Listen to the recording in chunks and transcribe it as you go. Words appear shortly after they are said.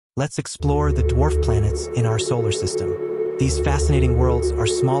Let's explore the dwarf planets in our solar system. These fascinating worlds are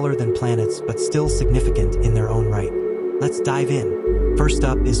smaller than planets but still significant in their own right. Let's dive in. First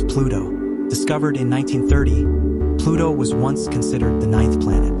up is Pluto. Discovered in 1930, Pluto was once considered the ninth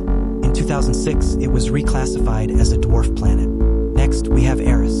planet. In 2006, it was reclassified as a dwarf planet. Next, we have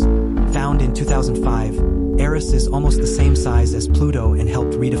Eris. Found in 2005, Eris is almost the same size as Pluto and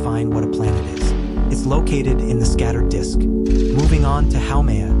helped redefine what a planet is. It's located in the scattered disk. Moving on to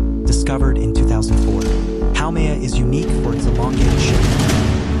Haumea, discovered in 2004. Haumea is unique for its elongated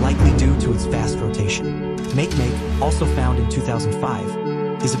shape, likely due to its fast rotation. Makemake, also found in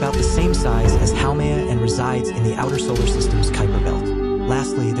 2005, is about the same size as Haumea and resides in the outer solar system's Kuiper Belt.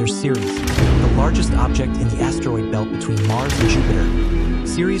 Lastly, there's Ceres, the largest object in the asteroid belt between Mars and Jupiter.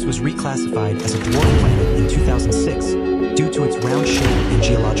 Ceres was reclassified as a dwarf planet in 2006 due to its round shape and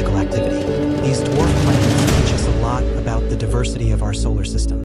geological activity. These dwarf planets teach us a lot about the diversity of our solar system.